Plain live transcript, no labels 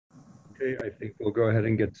Okay, I think we'll go ahead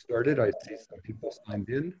and get started. I see some people signed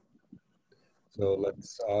in. So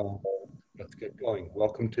let's get going.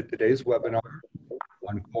 Welcome to today's webinar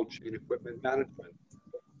on cold chain equipment management.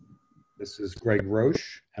 This is Greg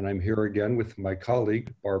Roche, and I'm here again with my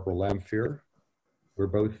colleague, Barbara Lamphere. We're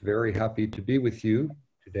both very happy to be with you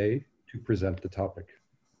today to present the topic.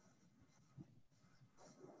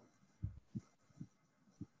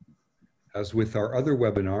 As with our other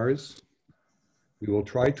webinars, we will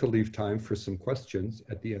try to leave time for some questions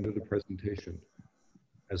at the end of the presentation.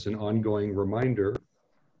 As an ongoing reminder,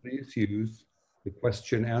 please use the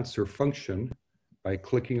question answer function by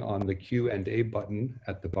clicking on the Q&A button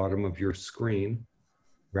at the bottom of your screen,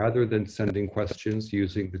 rather than sending questions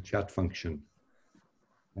using the chat function.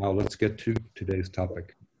 Now let's get to today's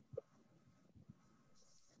topic.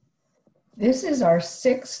 This is our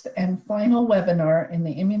sixth and final webinar in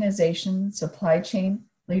the Immunization Supply Chain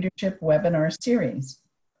Leadership webinar series.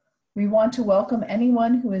 We want to welcome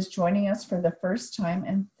anyone who is joining us for the first time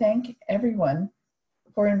and thank everyone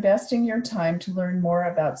for investing your time to learn more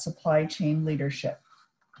about supply chain leadership.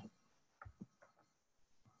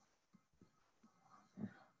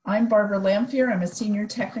 I'm Barbara Lamphere. I'm a Senior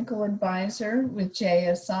Technical Advisor with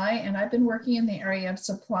JSI, and I've been working in the area of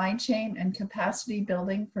supply chain and capacity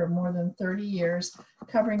building for more than 30 years,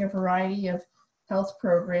 covering a variety of health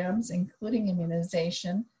programs, including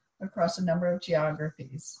immunization, across a number of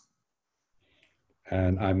geographies.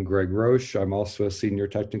 And I'm Greg Roche. I'm also a Senior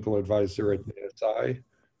Technical Advisor at JSI,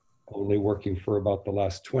 only working for about the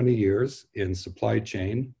last 20 years in supply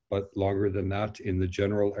chain, but longer than that in the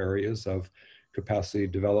general areas of capacity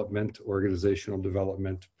development, organizational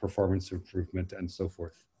development, performance improvement, and so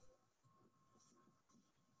forth.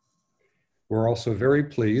 We're also very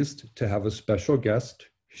pleased to have a special guest,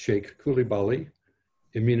 Sheikh Koulibaly,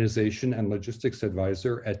 Immunization and Logistics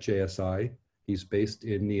Advisor at JSI. He's based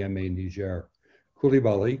in Niamey, Niger.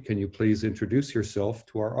 Koulibaly, can you please introduce yourself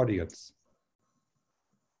to our audience?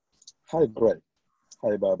 Hi, Greg.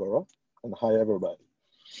 Hi, Barbara. And hi, everybody.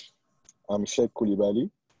 I'm Sheikh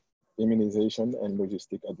Koulibaly, Immunization and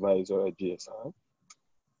Logistics Advisor at JSI.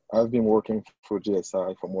 I've been working for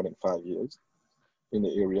JSI for more than 5 years in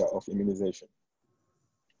the area of immunization.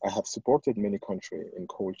 I have supported many countries in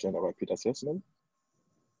cold chain rapid assessment,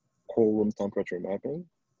 cold room temperature mapping,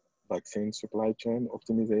 vaccine supply chain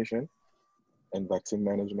optimization, and vaccine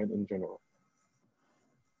management in general.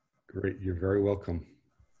 Great, you're very welcome.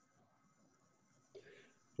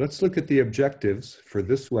 Let's look at the objectives for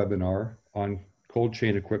this webinar on cold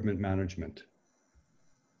chain equipment management.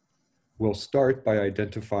 We'll start by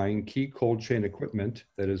identifying key cold chain equipment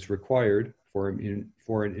that is required for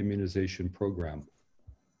an immunization program.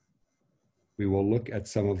 We will look at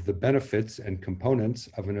some of the benefits and components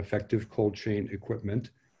of an effective cold chain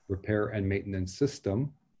equipment repair and maintenance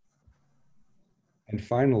system. And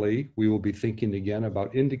finally, we will be thinking again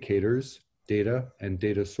about indicators, data, and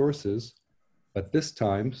data sources, but this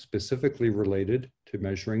time specifically related to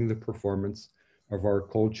measuring the performance of our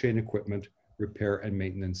cold chain equipment repair and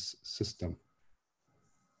maintenance system.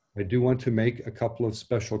 I do want to make a couple of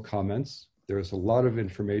special comments. There's a lot of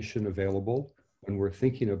information available when we're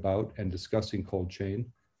thinking about and discussing cold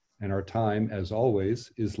chain, and our time, as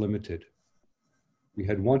always, is limited. We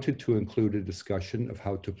had wanted to include a discussion of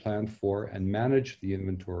how to plan for and manage the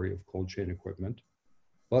inventory of cold chain equipment,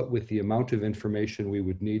 but with the amount of information we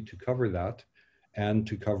would need to cover that and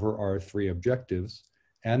to cover our 3 objectives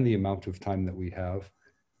and the amount of time that we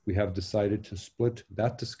have decided to split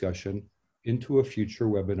that discussion into a future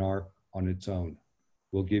webinar on its own.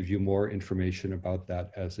 We'll give you more information about that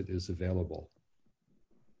as it is available.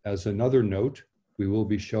 As another note, we will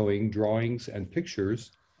be showing drawings and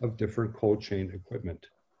pictures of different cold chain equipment.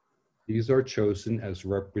 These are chosen as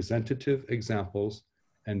representative examples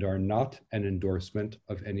and are not an endorsement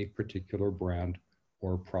of any particular brand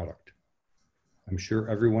or product. I'm sure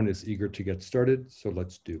everyone is eager to get started, so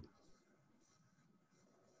let's do.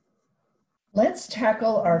 Let's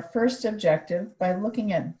tackle our first objective by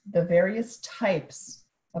looking at the various types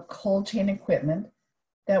of cold chain equipment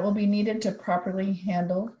that will be needed to properly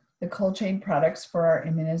handle the cold chain products for our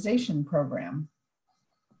immunization program.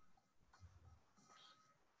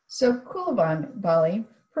 So Koulibaly,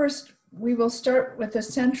 first we will start with the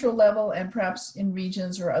central level and perhaps in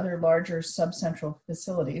regions or other larger subcentral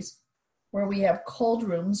facilities where we have cold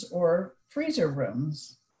rooms or freezer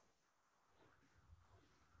rooms.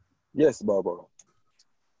 Yes, Barbara.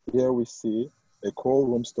 Here we see a cold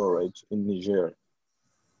room storage in Niger.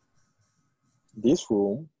 This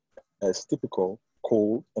room, as typical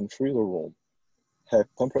cold and freezer room, have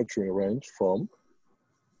temperature range from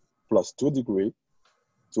 +2 degrees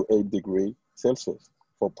to 8 degrees Celsius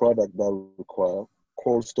for products that require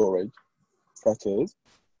cold storage, such as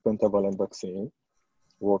pentavalent vaccine,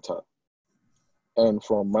 Rota, and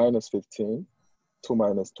from -15 to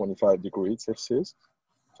 -25 degrees Celsius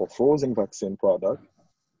for frozen vaccine products,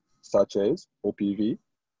 such as OPV,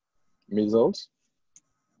 measles.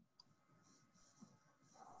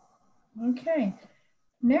 Okay.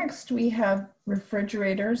 Next, we have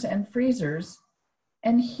refrigerators and freezers.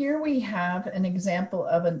 And here we have an example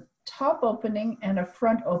of a top opening and a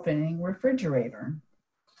front opening refrigerator.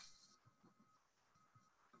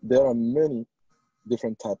 There are many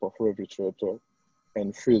different types of refrigerator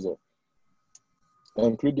and freezer,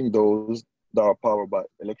 including those that are powered by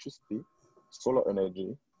electricity, solar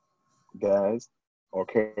energy, gas, or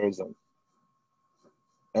kerosene.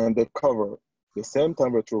 And they cover the same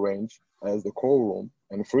temperature range as the cold room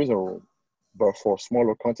and freezer room, but for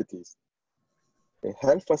smaller quantities. A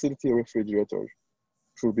health facility refrigerator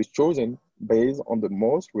should be chosen based on the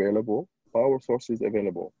most reliable power sources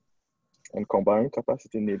available and combined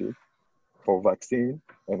capacity needed for vaccine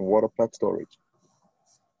and water pack storage.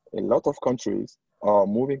 A lot of countries are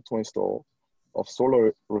moving to install of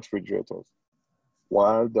solar refrigerators,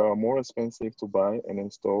 while they are more expensive to buy and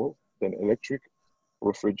install than electric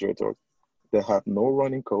refrigerators. They have no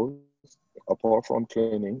running costs apart from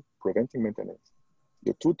cleaning, preventing maintenance.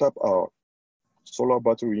 The two types are solar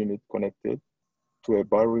battery unit connected to a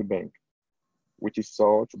battery bank, which is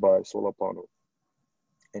charged by solar panel,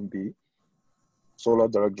 and B, solar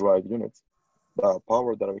direct drive units that are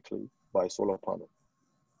powered directly by solar panel.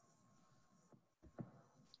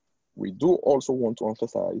 We do also want to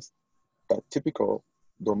emphasize that typical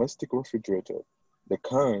domestic refrigerator, the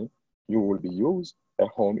kind you will be used at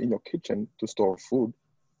home in your kitchen to store food,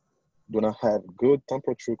 do not have good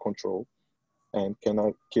temperature control and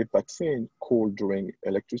cannot keep vaccine cool during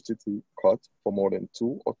electricity cut for more than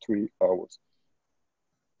 2 or 3 hours.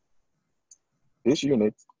 These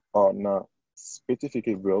units are not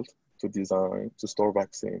specifically built to design to store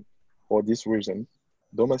vaccine. For this reason,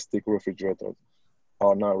 domestic refrigerators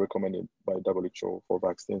are not recommended by WHO for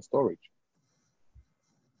vaccine storage.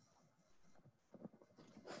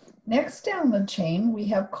 Next down the chain, we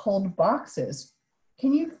have cold boxes.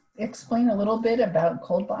 Can you explain a little bit about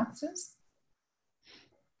cold boxes?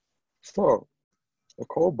 Sure. A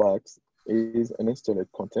cold box is an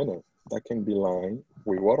insulated container that can be lined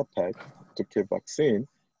with water pack to keep vaccine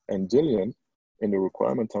and diluent in the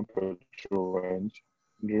requirement temperature range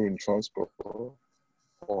during transport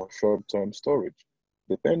or short-term storage.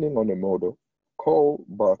 Depending on the model, cold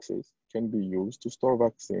boxes can be used to store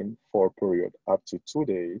vaccine for a period up to 2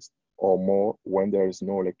 days or more when there is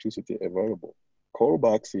no electricity available. Cold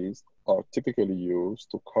boxes are typically used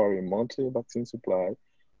to carry monthly vaccine supply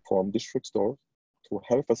from district stores to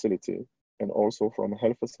health facility and also from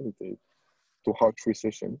health facility to outreach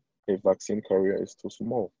station if vaccine carrier is too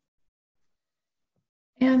small.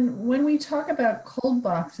 And when we talk about cold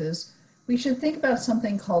boxes, we should think about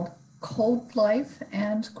something called cold life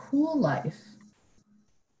and cool life.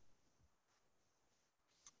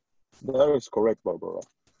 That is correct, Barbara.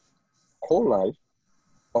 Cold life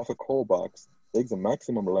of a cold box takes the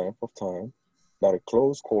maximum length of time that a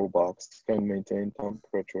closed cold box can maintain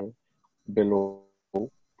temperature below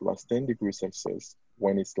 +10 degrees Celsius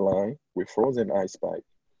when it's lined with frozen ice pipe.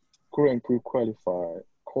 Current pre-qualified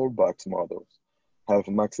cold box models have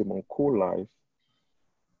maximum cool life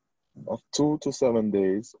of 2 to 7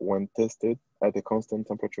 days when tested at a constant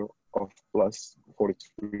temperature of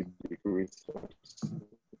 +43 degrees Celsius.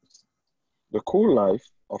 The cool life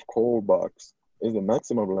of cold box is the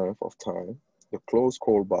maximum length of time the closed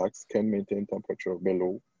cold box can maintain temperature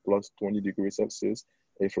below +20 degrees Celsius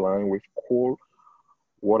if lined with cold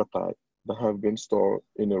water pipe that have been stored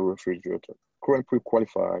in a refrigerator. Current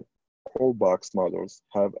pre-qualified cold box models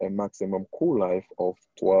have a maximum cool life of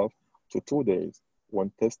 12 to 2 days when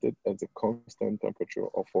tested at the constant temperature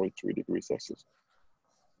of 43 degrees Celsius.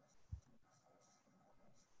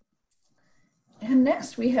 And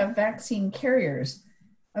next we have vaccine carriers.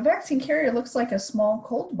 A vaccine carrier looks like a small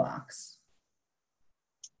cold box.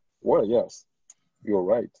 Well, yes, you're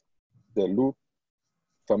right. They look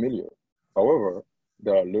familiar. However,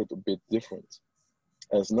 they are a little bit different.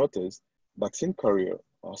 As noticed, vaccine carriers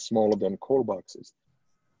are smaller than cold boxes,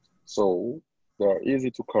 so they are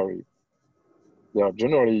easy to carry. They are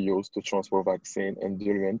generally used to transfer vaccine and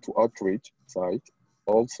diluent to outreach sites.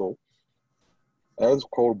 Also, as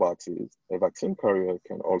cold boxes, a vaccine carrier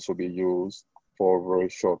can also be used for very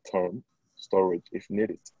short-term storage if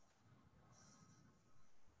needed.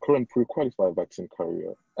 Current pre-qualified vaccine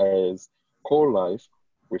carrier has cold life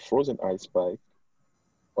with frozen ice pipe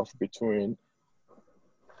of between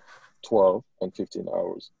 12 and 15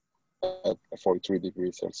 hours at 43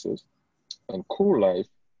 degrees Celsius, and cool life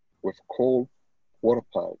with cold water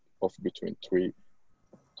pipe of between 3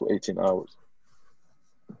 to 18 hours.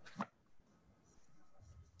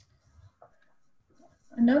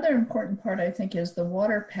 Another important part, I think, is the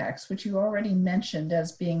water packs, which you already mentioned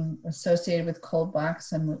as being associated with cold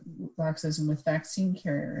boxes and with vaccine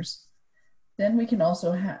carriers. Then we can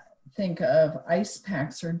also think of ice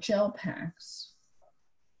packs or gel packs.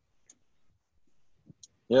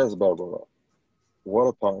 Yes, Barbara.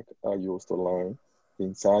 Water packs are used to line the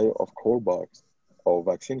inside of cold box or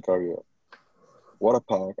vaccine carrier. Water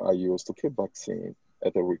packs are used to keep vaccine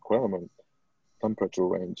at a requirement temperature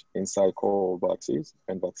range inside cold boxes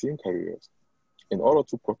and vaccine carriers. In order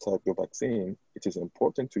to protect the vaccine, it is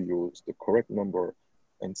important to use the correct number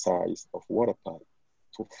and size of water pack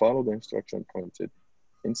to follow the instruction printed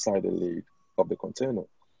inside the lid of the container.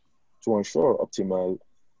 To ensure optimal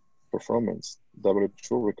performance,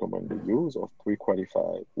 WHO recommends the use of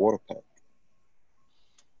pre-qualified water pack.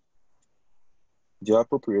 The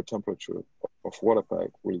appropriate temperature of water pack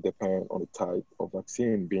will depend on the type of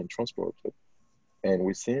vaccine being transported, and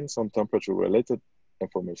we're seeing some temperature-related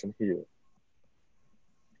information here.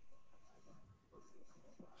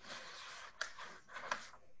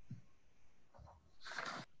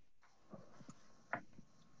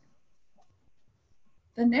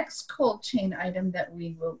 The next cold chain item that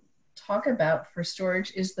we will talk about for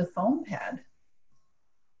storage is the foam pad.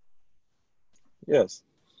 Yes,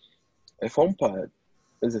 a foam pad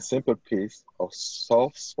is a simple piece of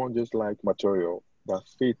soft sponges-like material that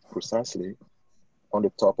fits precisely on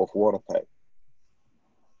the top of water pack.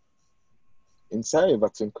 Inside a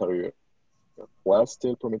vaccine carrier, while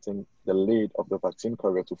still permitting the lid of the vaccine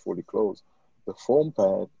carrier to fully close, the foam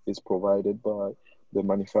pad is provided by the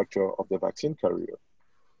manufacturer of the vaccine carrier.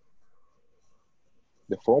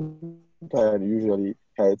 The foam pad usually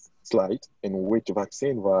has slits in which the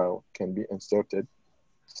vaccine vial can be inserted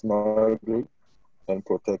snugly and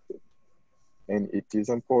protected. And it is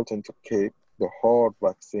important to keep the hard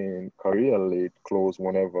vaccine carrier lid closed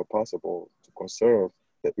whenever possible to conserve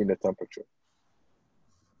the inner temperature.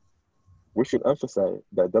 We should emphasize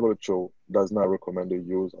that WHO does not recommend the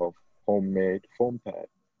use of homemade foam pad.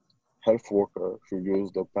 Health workers should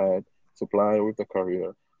use the pad supplied with the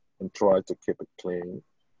carrier and try to keep it clean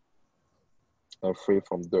and free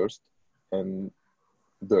from dust and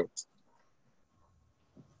dirt.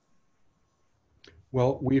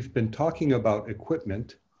 Well, we've been talking about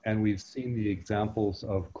equipment, and we've seen the examples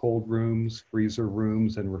of cold rooms, freezer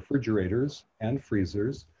rooms, and refrigerators and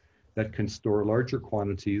freezers that can store larger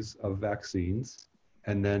quantities of vaccines,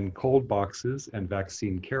 and then cold boxes and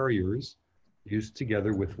vaccine carriers used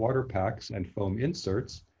together with water packs and foam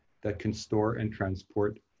inserts that can store and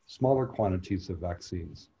transport smaller quantities of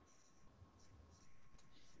vaccines.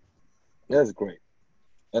 That's great.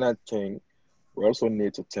 And I think we also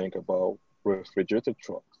need to think about refrigerated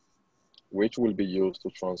trucks, which will be used to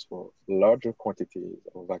transport larger quantities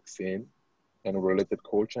of vaccine and related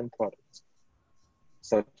cold chain products,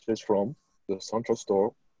 such as from the central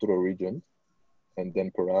store to the region, and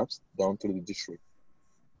then perhaps down to the district.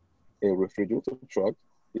 A refrigerated truck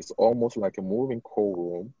is almost like a moving cold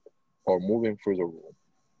room or moving freezer room.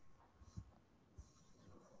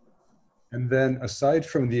 And then aside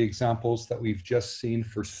from the examples that we've just seen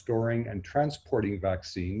for storing and transporting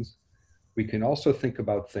vaccines, we can also think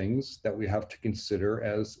about things that we have to consider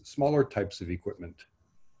as smaller types of equipment.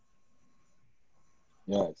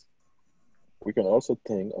 Yes. We can also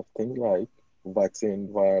think of things like vaccine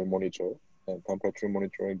vial monitor and temperature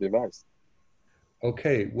monitoring device.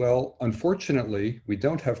 Okay, well, unfortunately, we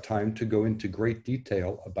don't have time to go into great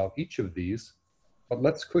detail about each of these, but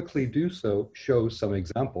let's quickly show some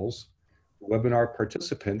examples. Webinar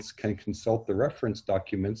participants can consult the reference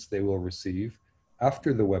documents they will receive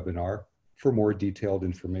after the webinar for more detailed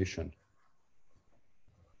information.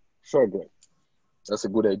 Sure, great. That's a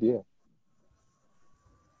good idea.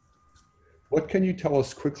 What can you tell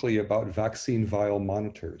us quickly about vaccine vial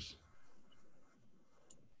monitors?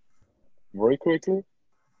 Very quickly,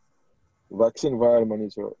 vaccine vial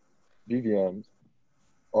monitor, VVMs,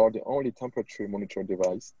 are the only temperature monitor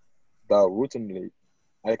device that routinely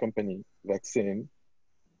accompany vaccine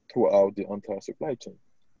throughout the entire supply chain.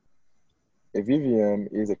 A VVM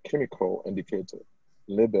is a chemical indicator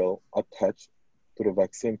label attached to the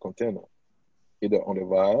vaccine container, either on the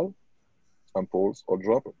vial, ampoules, or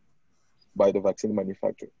dropper by the vaccine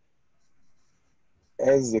manufacturer.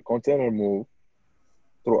 As the container moves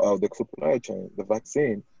throughout the supply chain, the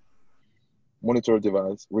vaccine monitor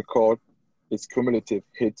device records its cumulative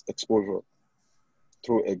heat exposure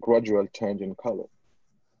through a gradual change in color.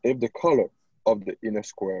 If the color of the inner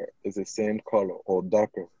square is the same color or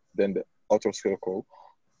darker than the outer circle,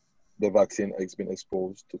 the vaccine has been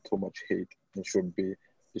exposed to too much heat and should be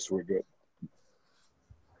disregarded.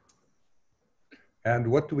 And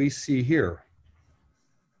what do we see here?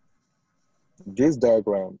 This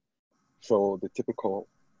diagram shows the typical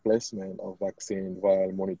placement of vaccine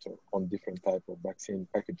vial monitor on different type of vaccine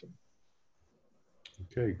packaging.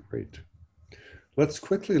 Okay, great. Let's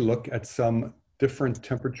quickly look at some different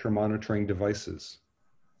temperature monitoring devices.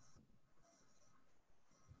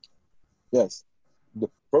 Yes, the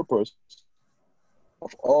purpose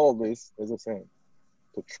of all this is the same,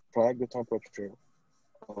 to track the temperature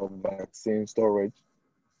of vaccine storage,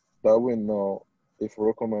 that we know if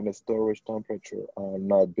recommended storage temperature are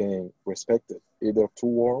not being respected, either too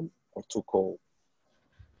warm or too cold.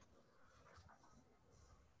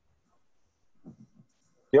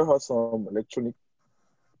 Here are some electronic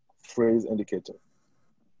freeze indicators.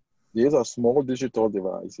 These are small digital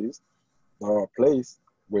devices that are placed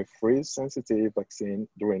with freeze-sensitive vaccine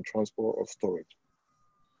during transport or storage.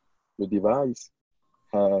 The device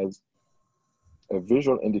has a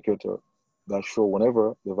visual indicator that shows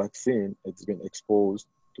whenever the vaccine has been exposed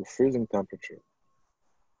to freezing temperature.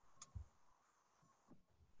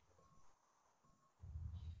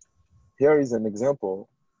 Here is an example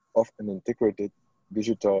of an integrated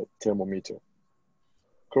digital thermometer.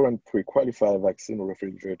 Current pre-qualified vaccine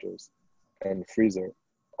refrigerators and freezer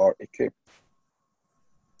are equipped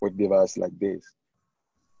with devices like this.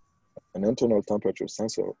 An internal temperature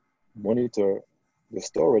sensor monitors the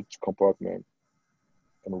storage compartment,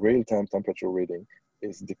 and real-time temperature reading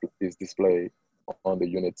is displayed on the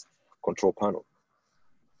unit's control panel.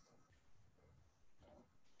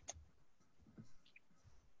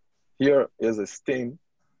 Here is a steam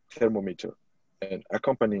thermometer and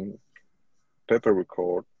accompanying paper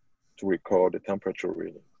record to record the temperature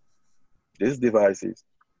reading. These devices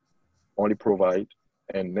only provide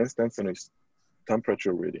an instantaneous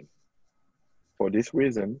temperature reading. For this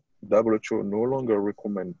reason, WHO no longer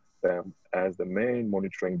recommends them as the main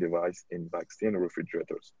monitoring device in vaccine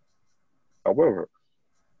refrigerators. However,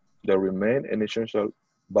 they remain an essential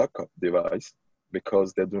backup device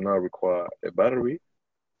because they do not require a battery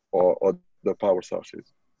or other power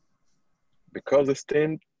sources. Because the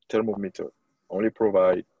steam thermometer only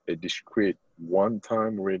provides a discrete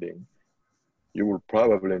one-time reading, you will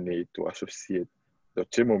probably need to associate the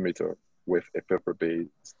thermometer with a paper base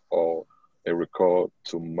or a record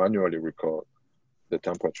to manually record the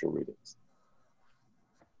temperature readings.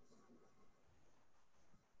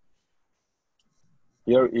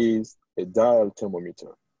 Here is a dial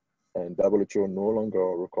thermometer, and WHO no longer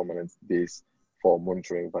recommends this for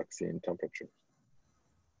monitoring vaccine temperature.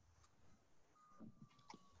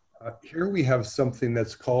 Here we have something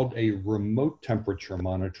that's called a remote temperature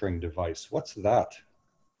monitoring device. What's that?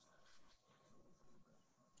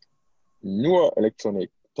 Newer electronic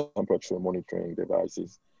temperature monitoring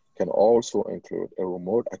devices can also include a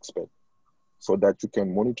remote aspect so that you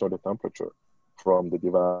can monitor the temperature from the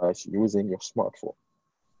device using your smartphone.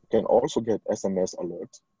 You can also get SMS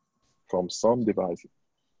alerts from some devices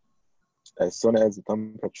as soon as the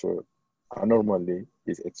temperature anomaly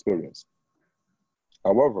is experienced.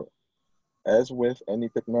 However, as with any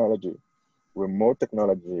technology, remote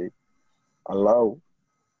technology alone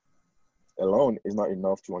is not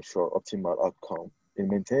enough to ensure optimal outcome in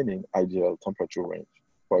maintaining ideal temperature range.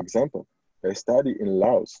 For example, a study in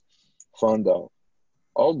Laos found that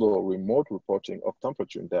although remote reporting of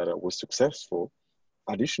temperature data was successful,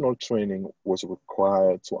 additional training was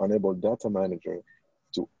required to enable data managers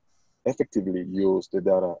to effectively use the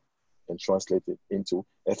data and translate it into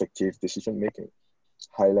effective decision-making,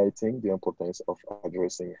 highlighting the importance of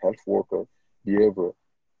addressing health worker behavior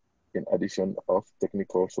in addition of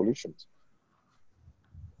technical solutions.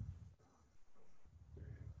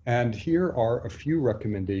 And here are a few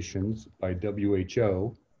recommendations by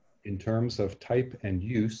WHO in terms of type and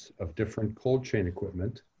use of different cold chain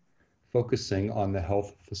equipment, focusing on the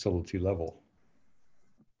health facility level.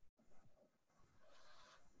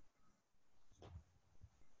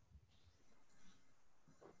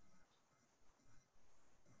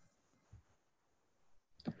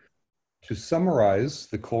 To summarize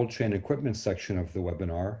the cold chain equipment section of the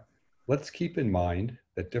webinar, let's keep in mind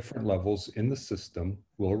that different levels in the system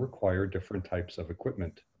will require different types of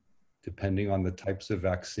equipment, depending on the types of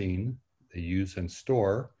vaccine they use and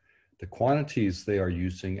store, the quantities they are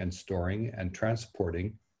using and storing and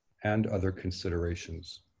transporting, and other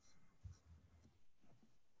considerations.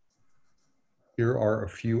 Here are a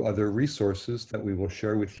few other resources that we will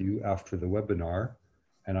share with you after the webinar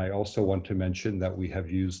And I also want to mention that we have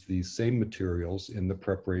used these same materials in the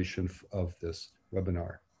preparation of this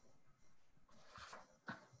webinar.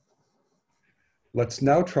 Let's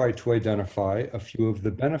now try to identify a few of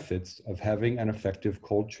the benefits of having an effective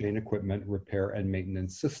cold chain equipment repair and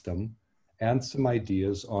maintenance system and some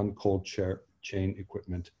ideas on cold chain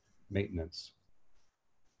equipment maintenance.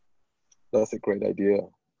 That's a great idea.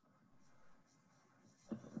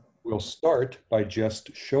 We'll start by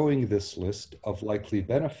just showing this list of likely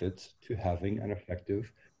benefits to having an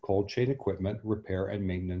effective cold chain equipment repair and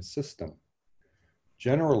maintenance system.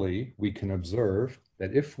 Generally, we can observe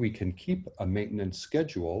that if we can keep a maintenance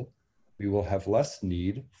schedule, we will have less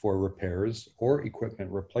need for repairs or equipment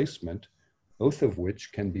replacement, both of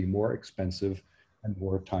which can be more expensive and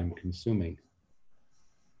more time-consuming.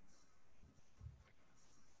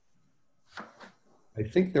 I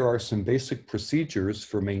think there are some basic procedures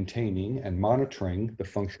for maintaining and monitoring the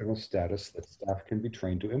functional status that staff can be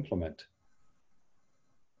trained to implement.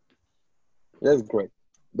 Yes, great.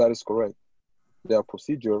 That is correct. There are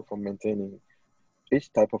procedures for maintaining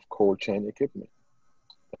each type of cold chain equipment.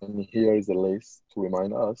 And here is a list to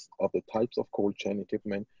remind us of the types of cold chain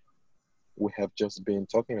equipment we have just been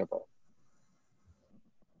talking about.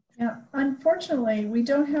 Yeah, unfortunately, we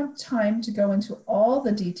don't have time to go into all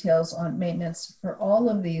the details on maintenance for all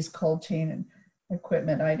of these cold chain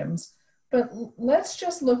equipment items, but let's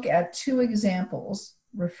just look at two examples,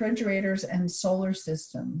 refrigerators and solar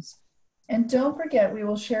systems. And don't forget, we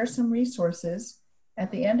will share some resources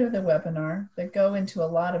at the end of the webinar that go into a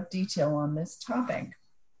lot of detail on this topic.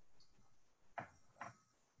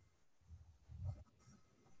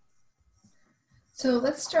 So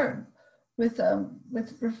let's start with the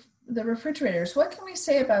refrigerators. What can we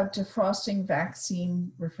say about defrosting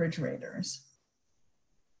vaccine refrigerators?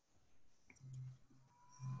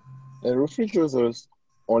 The refrigerators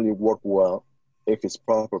only work well if it's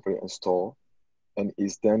properly installed and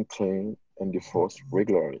is then cleaned and defrosted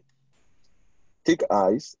regularly. Thick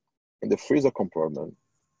ice in the freezer compartment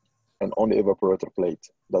and on the evaporator plate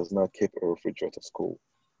does not keep a refrigerator cool.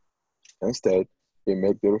 Instead, it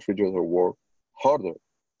makes the refrigerator work harder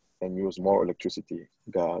and use more electricity,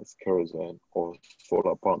 gas, kerosene, or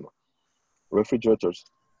solar panel. Refrigerators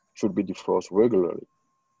should be defrosted regularly,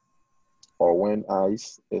 or when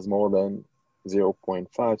ice is more than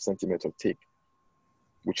 0.5 centimeter thick,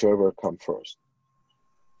 whichever comes first.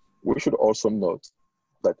 We should also note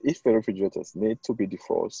that if the refrigerators need to be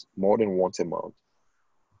defrosted more than once a month,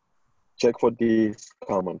 check for this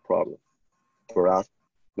common problem. Perhaps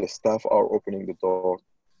the staff are opening the door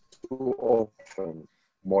too often,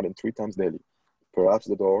 more than 3 times daily. Perhaps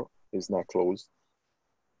the door is not closed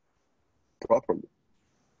properly.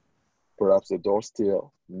 Perhaps the door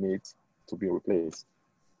still needs to be replaced.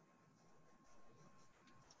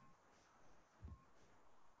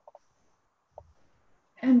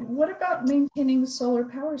 And what about maintaining solar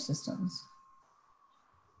power systems?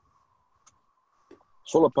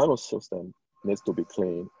 Solar panel system needs to be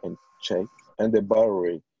cleaned and checked, and the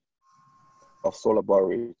battery of solar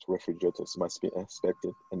battery refrigerators must be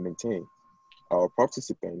inspected and maintained. Our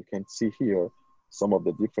participant can see here some of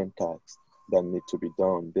the different tasks that need to be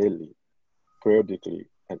done daily, periodically,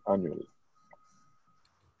 and annually.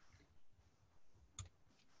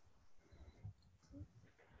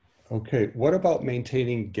 Okay, what about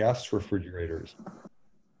maintaining gas refrigerators?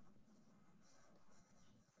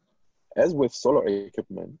 As with solar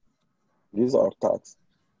equipment, these are tasks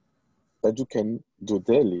that you can do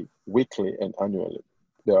daily, weekly, and annually.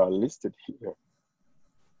 They are listed here.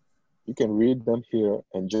 You can read them here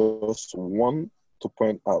and just one to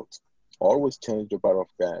point out. Always change the bar of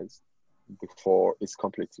gas before it's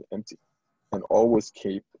completely empty, and always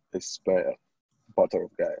keep a spare bottle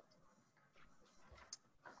of gas.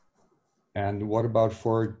 And what about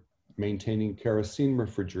for maintaining kerosene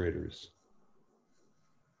refrigerators?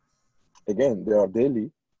 Again, there are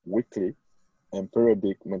daily, weekly, and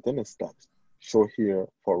periodic maintenance tasks shown here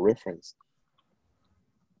for reference.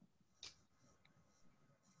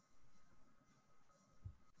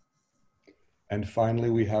 And finally,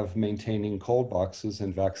 we have maintaining cold boxes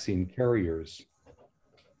and vaccine carriers.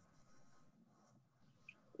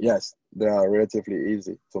 Yes, they are relatively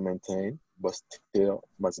easy to maintain, but still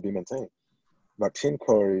must be maintained. Vaccine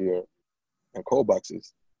carrier and cold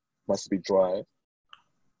boxes must be dry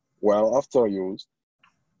well after use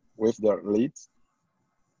with their lids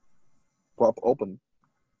propped open.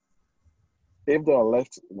 If they are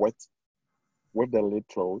left wet with the lid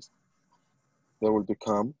closed, they will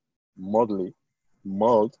become moldy.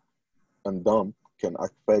 Mold and damp can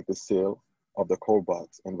affect the seal of the cold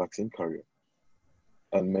box and vaccine carrier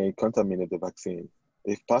and may contaminate the vaccine.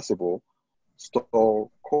 If possible,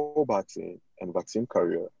 Store cold vaccine and vaccine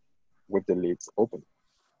carrier with the lids open.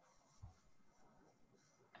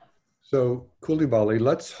 So, Koulibaly,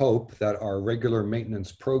 let's hope that our regular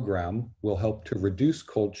maintenance program will help to reduce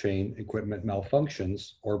cold chain equipment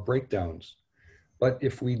malfunctions or breakdowns. But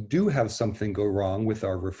if we do have something go wrong with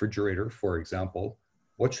our refrigerator, for example,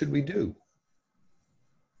 what should we do?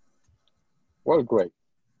 Well, great.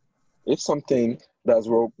 If something does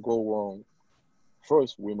go wrong,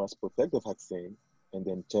 first we must protect the vaccine and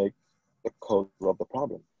then check the cause of the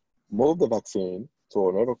problem. Move the vaccine to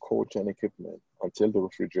another cold chain equipment until the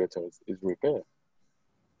refrigerator is repaired.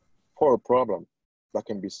 For a problem that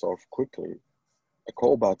can be solved quickly, a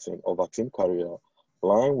cold vaccine or vaccine carrier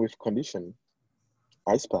lined with conditioned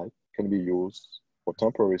ice pack can be used for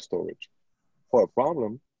temporary storage. For a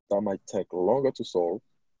problem that might take longer to solve,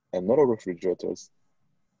 another refrigerator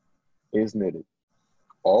is needed.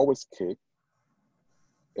 Always keep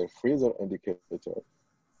a freezer indicator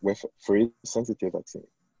with freeze-sensitive vaccine.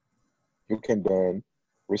 You can then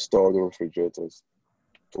restore the refrigerators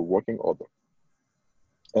to working order.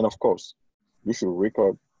 And of course, you should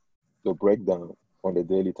record the breakdown on the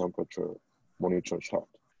daily temperature monitor chart.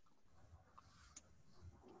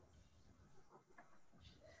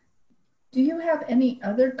 Do you have any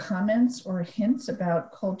other comments or hints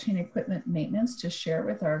about cold chain equipment maintenance to share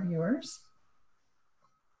with our viewers?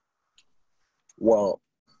 Well,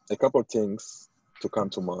 a couple of things to come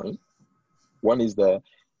to mind. One is that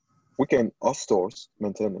we can outsource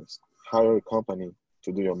maintenance, hire a company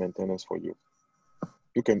to do your maintenance for you.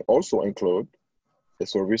 You can also include a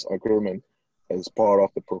service agreement as part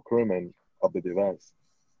of the procurement of the device.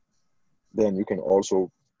 Then you can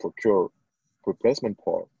also procure replacement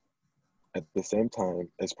part at the same time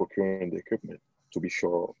as procuring the equipment to be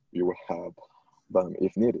sure you will have them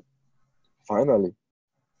if needed. Finally,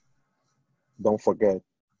 don't forget,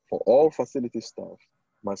 for all facility staff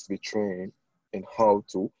must be trained in how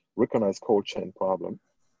to recognize cold chain problem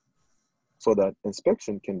so that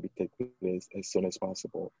inspection can be taken place as soon as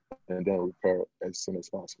possible and then repair as soon as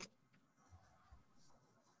possible.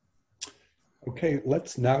 Okay,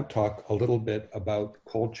 let's now talk a little bit about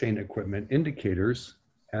cold chain equipment indicators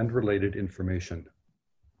and related information.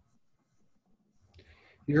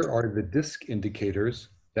 Here are the DISC indicators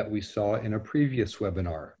that we saw in a previous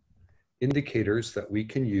webinar, indicators that we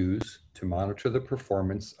can use to monitor the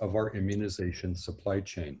performance of our immunization supply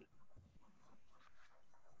chain.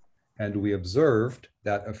 And we observed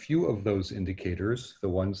that a few of those indicators, the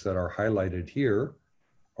ones that are highlighted here,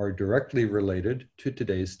 are directly related to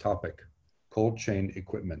today's topic, cold chain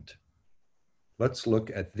equipment. Let's look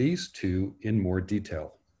at these two in more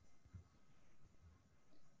detail.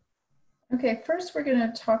 Okay, first we're going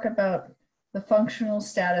to talk about the functional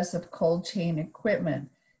status of cold chain equipment.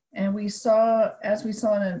 And as we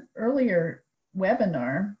saw in an earlier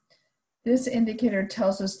webinar, this indicator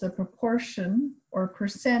tells us the proportion or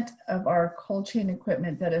percent of our cold chain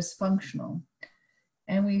equipment that is functional.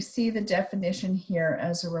 And we see the definition here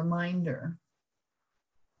as a reminder.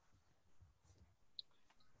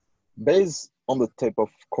 Based on the type of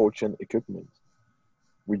cold chain equipment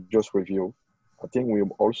we just reviewed, I think we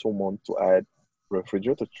also want to add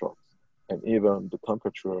refrigerator trucks and even the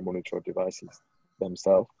temperature monitor devices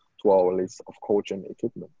themselves to our list of cold chain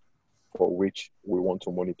equipment for which we want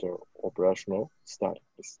to monitor operational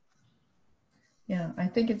status. Yeah, I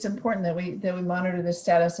think it's important that we monitor the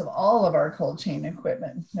status of all of our cold chain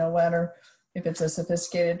equipment, no matter if it's a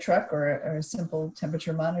sophisticated truck or a simple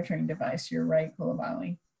temperature monitoring device. You're right,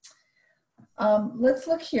 Koulibaly. Let's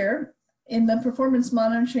look here. In the performance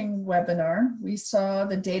monitoring webinar, we saw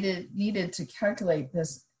the data needed to calculate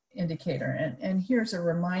this indicator. And here's a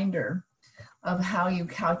reminder of how you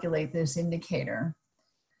calculate this indicator.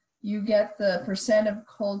 You get the percent of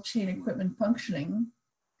cold chain equipment functioning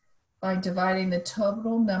by dividing the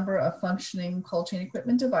total number of functioning cold chain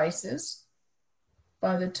equipment devices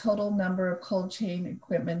by the total number of cold chain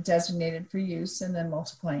equipment designated for use and then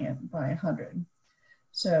multiplying it by 100.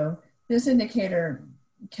 So this indicator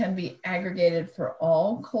can be aggregated for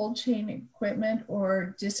all cold chain equipment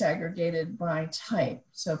or disaggregated by type.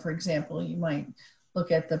 So for example, you might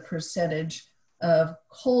look at the percentage of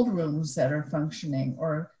cold rooms that are functioning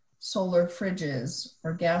or solar fridges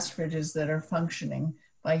or gas fridges that are functioning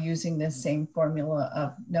by using this same formula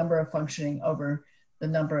of number of functioning over the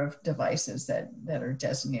number of devices that are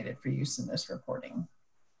designated for use in this reporting.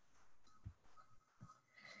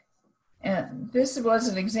 And this was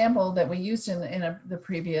an example that we used in the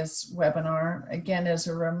previous webinar, again, as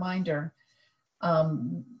a reminder.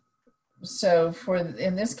 So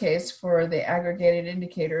in this case, for the aggregated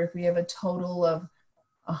indicator, if we have a total of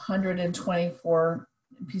 124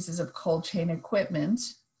 pieces of cold chain equipment,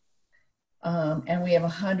 and we have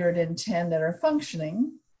 110 that are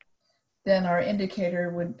functioning, then our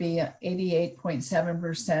indicator would be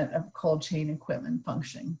 88.7% of cold chain equipment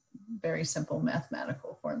functioning. Very simple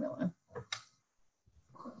mathematical formula.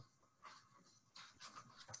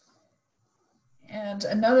 And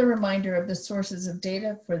another reminder of the sources of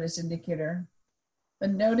data for this indicator,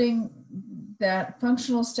 but noting that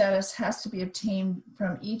functional status has to be obtained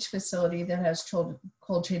from each facility that has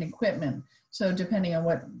cold chain equipment. So depending on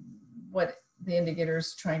what the indicator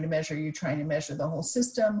is trying to measure, you're trying to measure the whole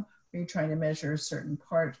system, or you're trying to measure a certain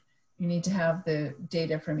part, you need to have the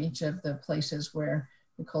data from each of the places where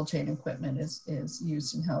the cold chain equipment is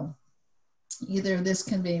used and held. Either this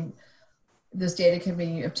data can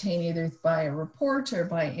be obtained either by a report or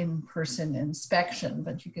by in-person inspection,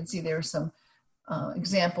 but you can see there are some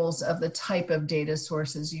examples of the type of data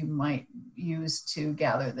sources you might use to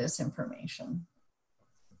gather this information.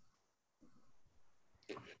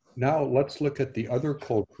 Now let's look at the other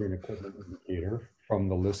cold chain equipment indicator from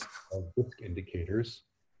the list of disk indicators.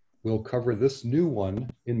 We'll cover this new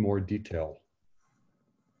one in more detail.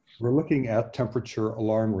 We're looking at temperature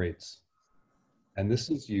alarm rates, and this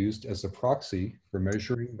is used as a proxy for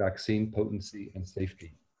measuring vaccine potency and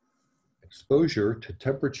safety. Exposure to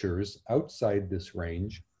temperatures outside this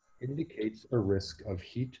range indicates a risk of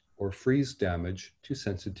heat or freeze damage to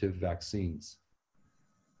sensitive vaccines.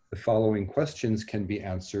 The following questions can be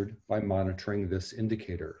answered by monitoring this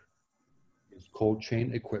indicator. Is cold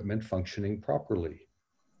chain equipment functioning properly?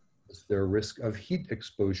 Is there risk of heat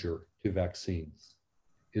exposure to vaccines?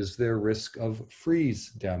 Is there risk of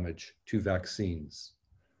freeze damage to vaccines?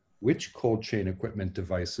 Which cold chain equipment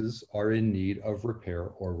devices are in need of repair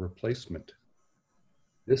or replacement?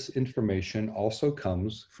 This information also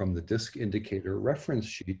comes from the disk indicator reference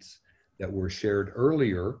sheets that were shared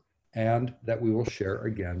earlier and that we will share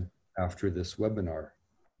again after this webinar.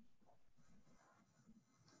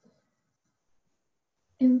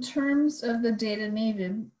 In terms of the data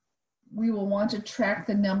needed, we will want to track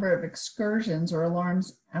the number of excursions or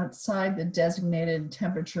alarms outside the designated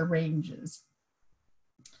temperature ranges.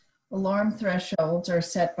 Alarm thresholds are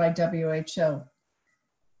set by WHO.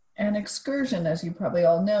 An excursion, as you probably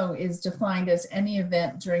all know, is defined as any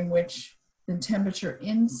event during which the temperature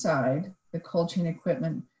inside the cold chain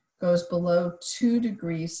equipment goes below 2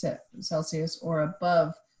 degrees Celsius or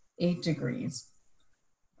above 8 degrees.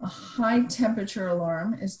 A high temperature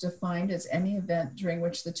alarm is defined as any event during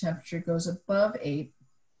which the temperature goes above 8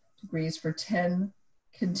 degrees for 10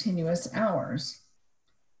 continuous hours.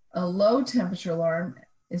 A low temperature alarm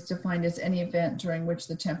is defined as any event during which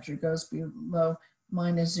the temperature goes below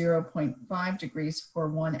minus 0.5 degrees for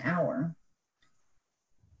 1 hour.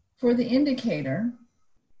 For the indicator,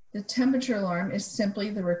 the temperature alarm is simply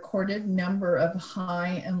the recorded number of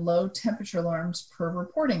high and low temperature alarms per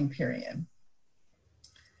reporting period.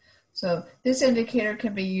 So this indicator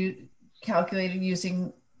can be calculated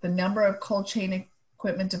using the number of cold chain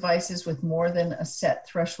equipment devices with more than a set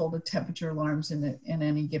threshold of temperature alarms in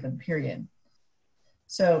any given period.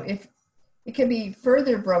 So if it can be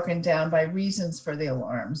further broken down by reasons for the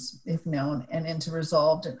alarms, if known, and into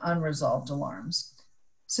resolved and unresolved alarms.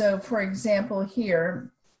 So for example,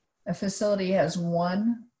 here, a facility has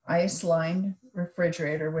one ice-lined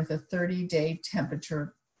refrigerator with a 30-day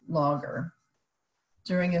temperature logger.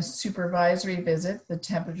 During a supervisory visit, the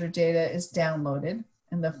temperature data is downloaded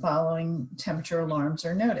and the following temperature alarms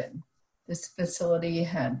are noted. This facility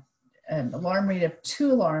had an alarm rate of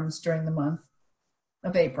 2 alarms during the month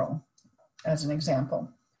of April, as an example.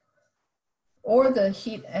 Or the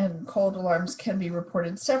heat and cold alarms can be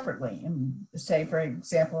reported separately. And say, for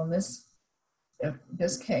example, in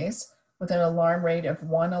this case, with an alarm rate of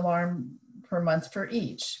 1 alarm per month for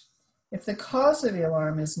each. If the cause of the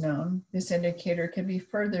alarm is known, this indicator can be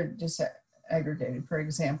further disaggregated. For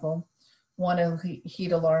example, one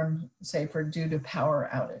heat alarm, say due to power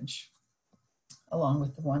outage, along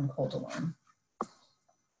with the 1 cold alarm.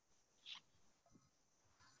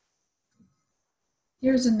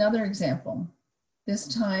 Here's another example, this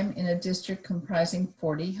time in a district comprising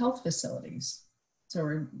 40 health facilities. So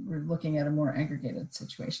we're looking at a more aggregated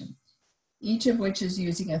situation, each of which is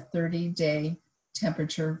using a 30-day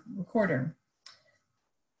temperature recorder.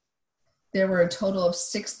 There were a total of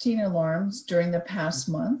 16 alarms during the past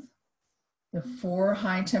month, the 4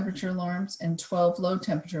 high temperature alarms and 12 low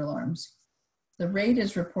temperature alarms. The rate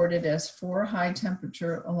is reported as 4 high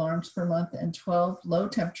temperature alarms per month and 12 low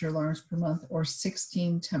temperature alarms per month, or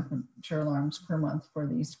 16 temperature alarms per month for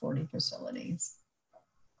these 40 facilities.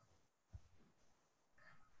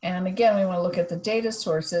 And again, we want to look at the data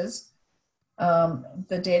sources.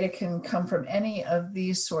 The data can come from any of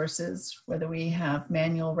these sources, whether we have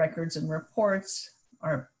manual records and reports,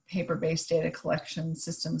 or paper-based data collection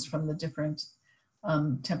systems from the different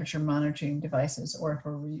temperature monitoring devices, or if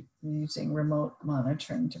we're using remote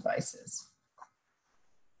monitoring devices.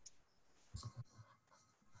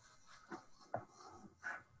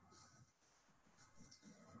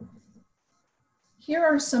 Here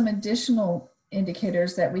are some additional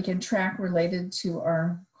indicators that we can track related to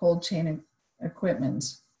our cold chain equipment.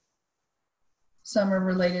 Some are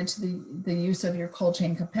related to the use of your cold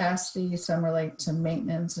chain capacity, some relate to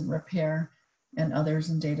maintenance and repair, and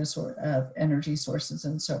others in data energy sources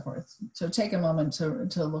and so forth. So take a moment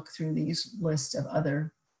to look through these lists of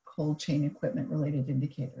other cold chain equipment related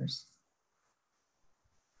indicators.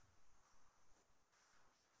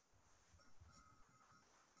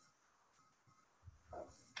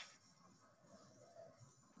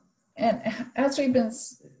 And as we've been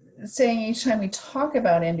saying each time we talk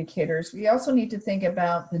about indicators, we also need to think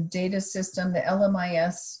about the data system, the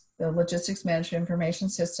LMIS, the Logistics Management Information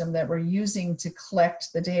System that we're using to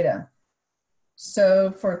collect the data.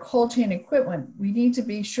 So for cold chain equipment, we need to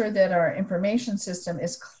be sure that our information system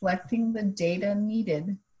is collecting the data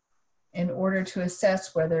needed in order to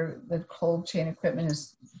assess whether the cold chain equipment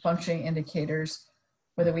is functioning indicators,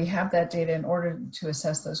 whether we have that data in order to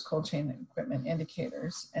assess those cold chain equipment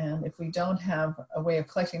indicators. And if we don't have a way of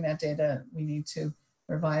collecting that data, we need to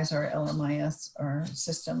revise our LMIS, our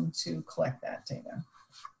system, to collect that data.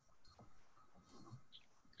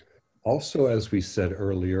 Also, as we said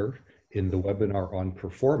earlier in the webinar on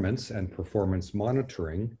performance and performance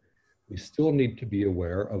monitoring, we still need to be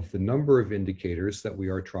aware of the number of indicators that we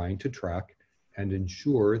are trying to track and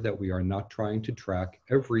ensure that we are not trying to track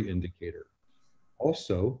every indicator.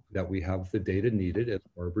 Also, that we have the data needed, as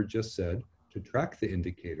Barbara just said, to track the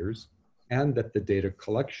indicators, and that the data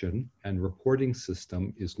collection and reporting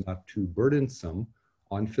system is not too burdensome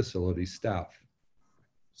on facility staff.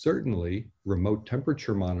 Certainly, remote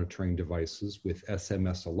temperature monitoring devices with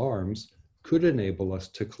SMS alarms could enable us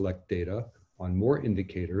to collect data on more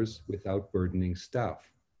indicators without burdening staff.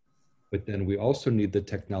 But then we also need the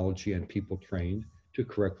technology and people trained to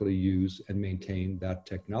correctly use and maintain that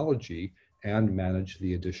technology and manage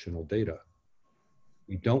the additional data.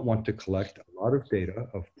 We don't want to collect a lot of data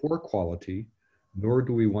of poor quality, nor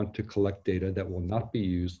do we want to collect data that will not be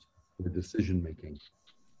used for decision making.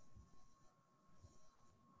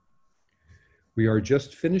 We are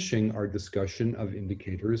just finishing our discussion of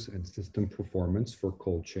indicators and system performance for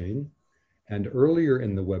cold chain. And earlier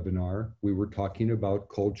in the webinar, we were talking about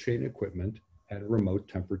cold chain equipment and remote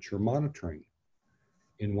temperature monitoring.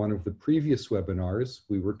 In one of the previous webinars,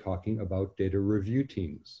 we were talking about data review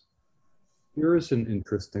teams. Here is an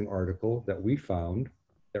interesting article that we found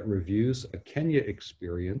that reviews a Kenya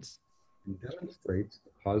experience and demonstrates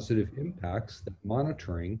the positive impacts that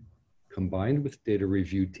monitoring combined with data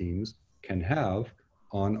review teams can have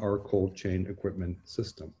on our cold chain equipment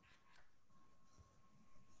system.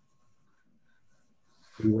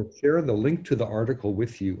 We will share the link to the article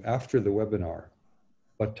with you after the webinar,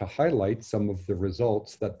 but to highlight some of the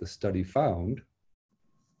results that the study found,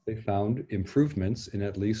 they found improvements in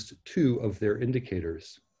at least 2 of their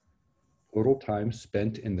indicators. Total time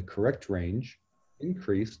spent in the correct range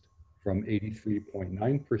increased from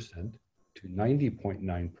 83.9% to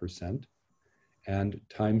 90.9%, and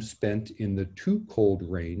time spent in the too cold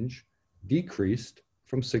range decreased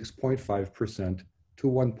from 6.5% to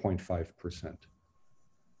 1.5%.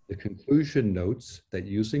 The conclusion notes that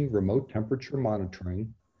using remote temperature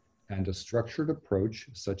monitoring and a structured approach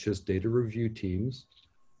such as data review teams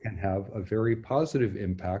can have a very positive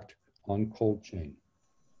impact on cold chain.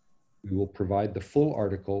 We will provide the full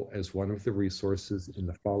article as one of the resources in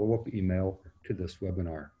the follow-up email to this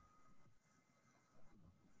webinar.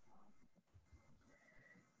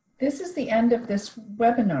 This is the end of this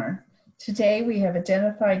webinar. Today, we have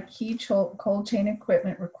identified key cold chain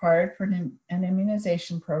equipment required for an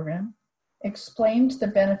immunization program, explained the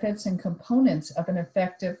benefits and components of an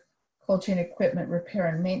effective cold chain equipment repair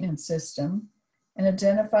and maintenance system, and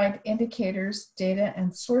identified indicators, data,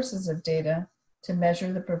 and sources of data to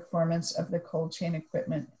measure the performance of the cold chain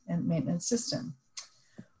equipment and maintenance system.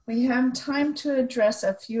 We have time to address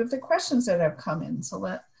a few of the questions that have come in, so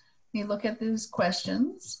let me look at these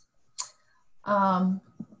questions.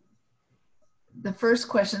 The first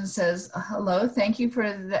question says, hello, thank you for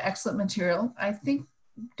the excellent material. I think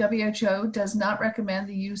WHO does not recommend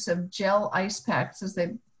the use of gel ice packs as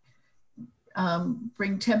they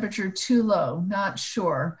bring temperature too low, not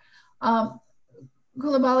sure.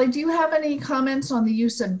 Kulabali, do you have any comments on the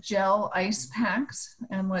use of gel ice packs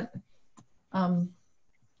and what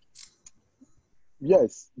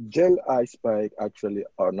Yes, gel ice pack actually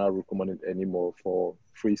are not recommended anymore for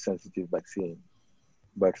free sensitive vaccine,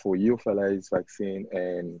 but for euphalized vaccine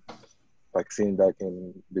and vaccine that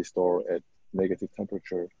can be stored at negative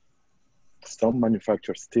temperature, some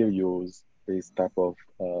manufacturers still use this type of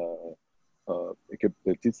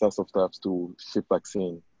these types of stuff to ship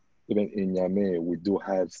vaccine. Even in Niamey, we do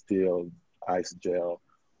have still ice gel,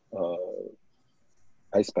 uh,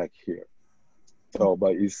 ice pack here. So,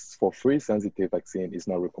 but it's for free sensitive vaccine, it's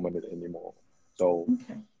not recommended anymore. So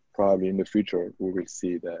Okay. probably in the future, we will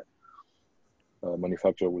see that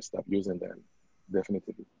manufacturer will stop using them,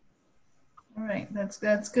 definitely. All right,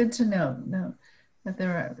 that's good to know. No, that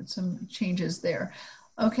there are some changes there.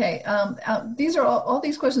 Okay, these are all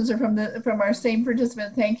these questions are from our same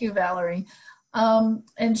participant. Thank you, Valerie.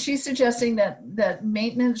 And she's suggesting that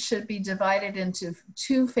maintenance should be divided into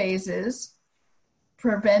two phases: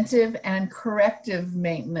 preventive and corrective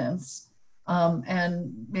maintenance.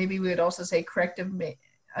 And maybe we would also say corrective.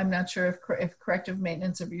 I'm not sure if corrective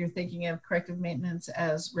maintenance, if you're thinking of corrective maintenance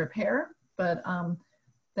as repair, but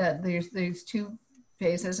that there's two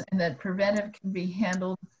phases, and that preventive can be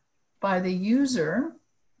handled by the user,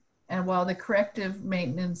 and while the corrective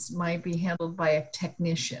maintenance might be handled by a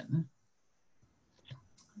technician.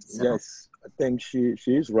 So, Yes, I think she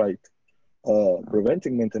is right.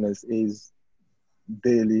 Preventing maintenance is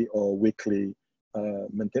daily or weekly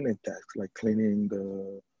maintenance tasks like cleaning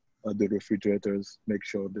the refrigerators, make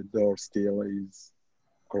sure the door still is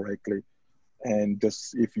correctly, and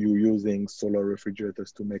just if you're using solar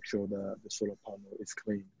refrigerators to make sure that the solar panel is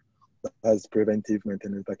clean. That's preventive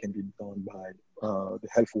maintenance that can be done by the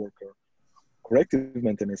health worker. Corrective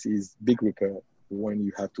maintenance is big repair when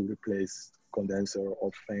you have to replace condenser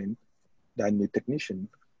or fan that need technician.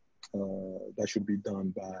 That should be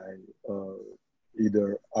done by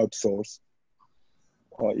either outsource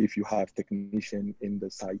or if you have technician in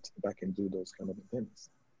the site that can do those kind of maintenance.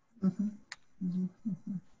 mm-hmm, mm-hmm,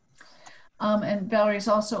 mm-hmm. And Valerie's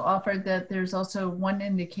also offered that there's also one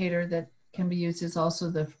indicator that can be used is also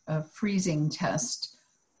the freezing test.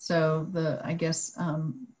 So I guess,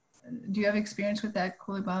 do you have experience with that,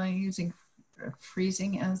 Koulibaly, using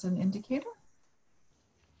freezing as an indicator?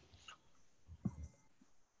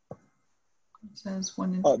 It says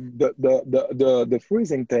one. The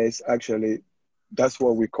freezing test actually, that's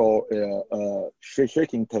what we call a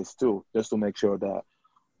shaking test too, just to make sure that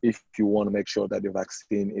if you want to make sure that the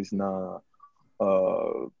vaccine is not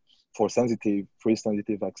for free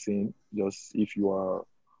sensitive vaccine, just if you are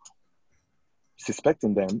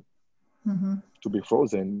suspecting them Mm-hmm. to be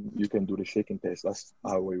frozen, you can do the shaking test. That's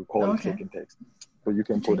how we call it, shaking test. So you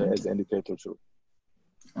can put it as an indicator too.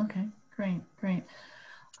 Okay, great, great.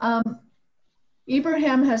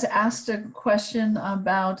 Ibrahim has asked a question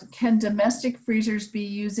about, can domestic freezers be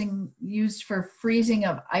used for freezing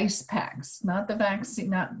of ice packs? Not the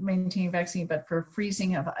vaccine, not maintaining vaccine, but for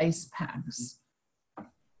freezing of ice packs.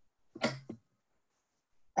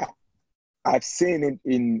 I've seen it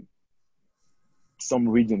in some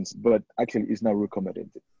regions, but actually it's not recommended.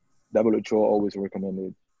 WHO always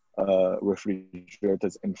recommended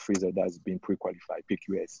refrigerators and freezer that's been pre-qualified,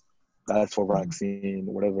 PQS. That's for vaccine,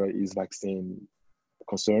 whatever is vaccine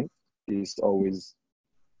concern, is always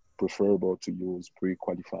preferable to use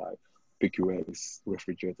pre-qualified PQS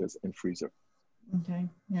refrigerators and freezer. Okay,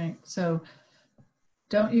 right. So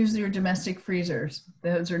don't use your domestic freezers.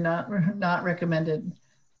 Those are not recommended,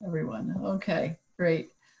 everyone. Okay,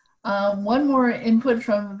 great. One more input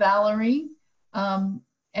from Valerie.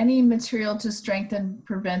 Any material to strengthen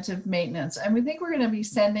preventive maintenance. And we think we're going to be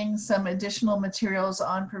sending some additional materials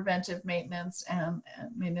on preventive maintenance and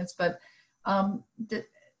maintenance, but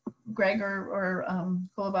Greg or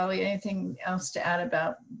Koulibaly, anything else to add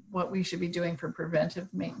about what we should be doing for preventive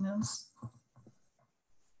maintenance?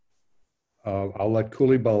 I'll let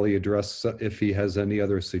Koulibaly address if he has any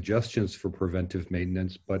other suggestions for preventive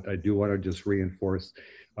maintenance, but I do want to just reinforce,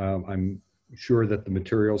 I'm sure that the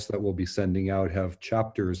materials that we'll be sending out have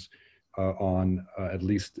chapters on at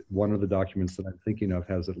least one of the documents that I'm thinking of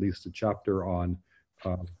has at least a chapter on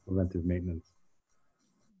preventive maintenance.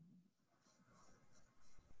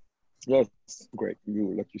 Yes, great.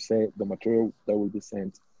 Like you said, the material that will be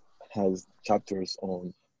sent has chapters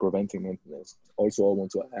on preventing maintenance. Also, I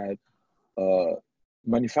want to add,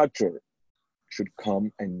 manufacturer should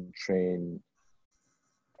come and train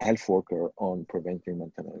health worker on preventing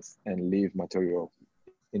maintenance and leave material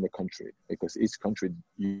in the country, because each country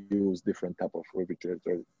use different type of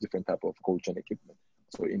refrigerator, different type of cold chain equipment.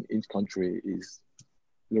 So in each country is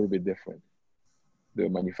a little bit different. The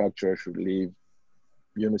manufacturer should leave,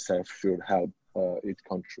 UNICEF should help each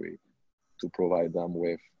country to provide them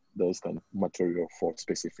with those kind of material for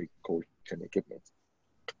specific cold chain equipment.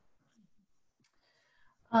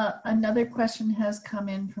 Another question has come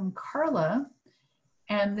in from Carla,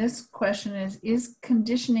 and this question is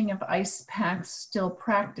conditioning of ice packs still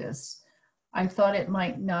practice? I thought it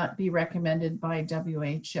might not be recommended by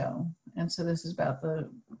WHO. And so this is about the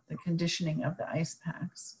conditioning of the ice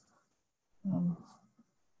packs.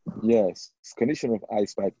 Yes, condition of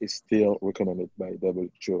ice pack is still recommended by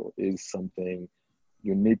WHO. Is something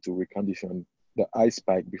you need to recondition the ice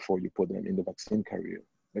pack before you put them in the vaccine carrier,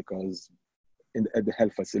 because at the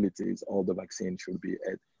health facilities, all the vaccine should be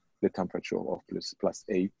at the temperature of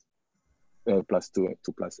 +2 to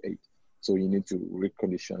 +8. So you need to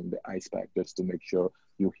recondition the ice pack just to make sure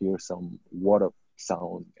you hear some water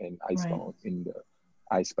sound and ice sound in the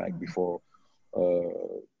ice pack before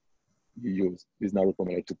you use. It's not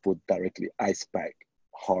recommended to put directly ice pack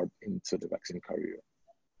hard into the vaccine carrier.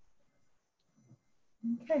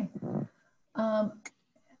 Okay.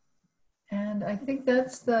 And I think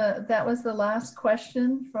that was the last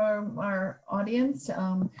question from our audience.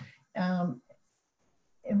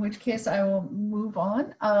 In which case I will move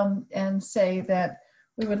on and say that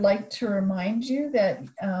we would like to remind you that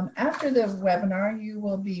after the webinar, you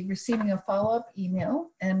will be receiving a follow-up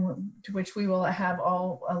email, and to which we will have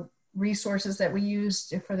all resources that we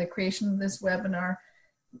used for the creation of this webinar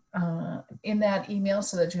in that email,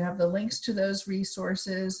 so that you have the links to those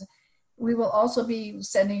resources. We will also be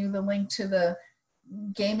sending you the link to the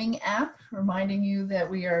gaming app, reminding you that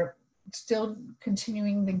we are still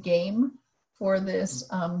continuing the game for this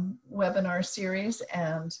webinar series.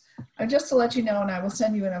 And just to let you know, and I will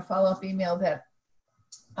send you in a follow-up email, that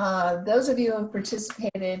those of you who have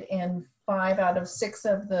participated in 5 out of 6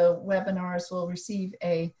 of the webinars will receive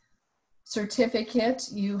a certificate.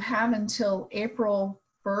 You have until April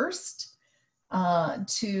 1st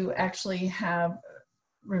to actually have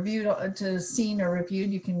reviewed, seen or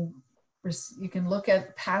reviewed. You can look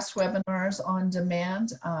at past webinars on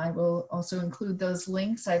demand. I will also include those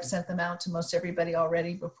links. I've sent them out to most everybody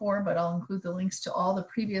already before, but I'll include the links to all the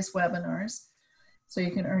previous webinars so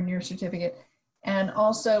you can earn your certificate. And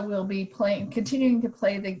also we'll be continuing to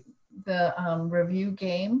play the review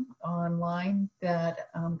game online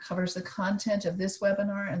that covers the content of this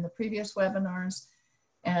webinar and the previous webinars.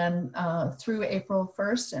 And through April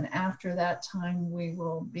 1st, and after that time, we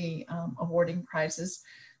will be awarding prizes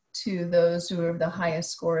to those who have the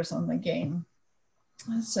highest scores on the game.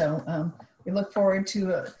 So we look forward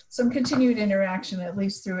to some continued interaction, at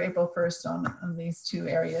least through April 1st on these 2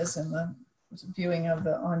 areas, and the viewing of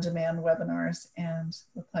the on-demand webinars and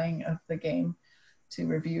the playing of the game to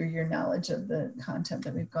review your knowledge of the content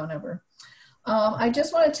that we've gone over. I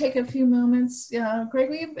just want to take a few moments, Greg,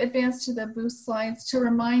 we've advanced to the Boost slides, to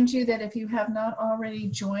remind you that if you have not already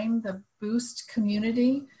joined the Boost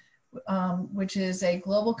community, which is a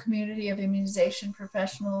global community of immunization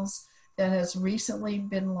professionals that has recently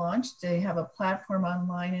been launched. They have a platform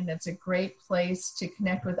online, and it's a great place to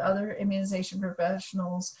connect with other immunization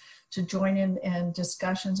professionals, to join in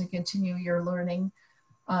discussions and continue your learning.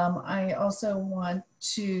 I also want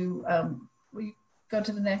to, we go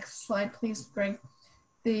to the next slide, please, Greg.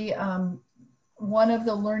 One of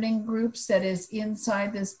the learning groups that is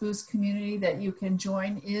inside this Boost community that you can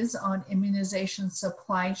join is on immunization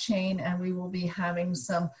supply chain, and we will be having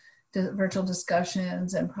some virtual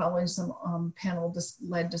discussions and probably some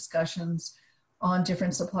panel-led discussions on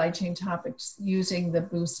different supply chain topics using the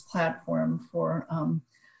Boost platform for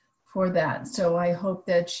that. So I hope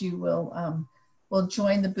that you will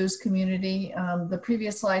join the Boost community. The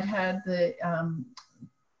previous slide had the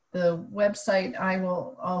website. I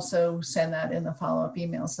will also send that in the follow-up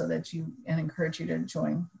email so that and encourage you to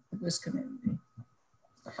join the Boost community.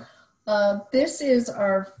 This is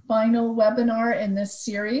our final webinar in this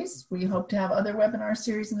series. We hope to have other webinar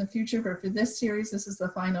series in the future, but for this series, this is the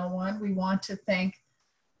final one. We want to thank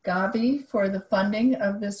Gavi for the funding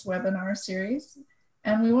of this webinar series.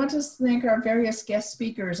 And we want to thank our various guest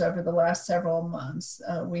speakers over the last several months.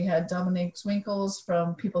 We had Dominique Zwinkels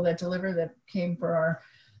from People That Deliver that came for our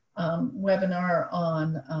webinar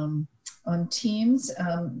on teams,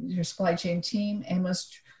 your supply chain team.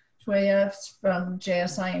 Amos Chweya from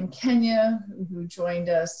JSI in Kenya, who joined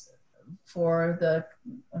us for the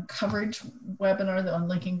coverage webinar on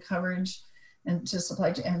linking coverage and to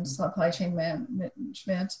supply chain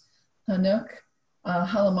management. Hanuk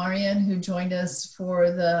Halamarian, who joined us for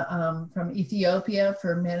from Ethiopia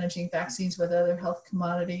for managing vaccines with other health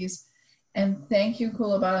commodities. And thank you,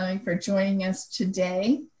 Kulabali, for joining us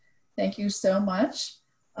today. Thank you so much.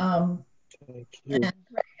 Thank you. And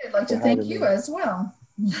Greg, I'd like to thank you as well.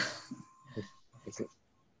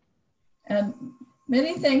 And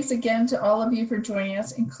Many thanks again to all of you for joining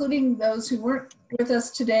us, including those who weren't with us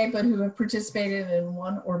today, but who have participated in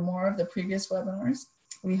one or more of the previous webinars.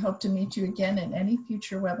 We hope to meet you again in any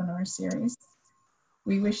future webinar series.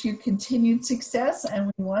 We wish you continued success, and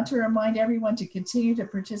we want to remind everyone to continue to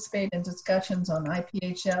participate in discussions on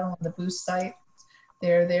IPHL and the Boost site.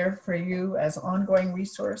 They're there for you as ongoing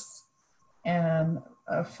resource and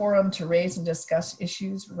a forum to raise and discuss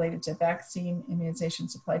issues related to vaccine, immunization,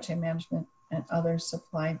 supply chain management, and other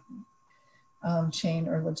supply chain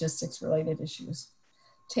or logistics related issues.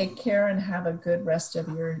 Take care and have a good rest of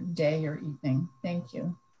your day or evening. Thank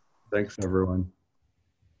you. Thanks, everyone.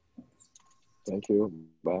 Thank you.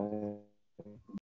 Bye.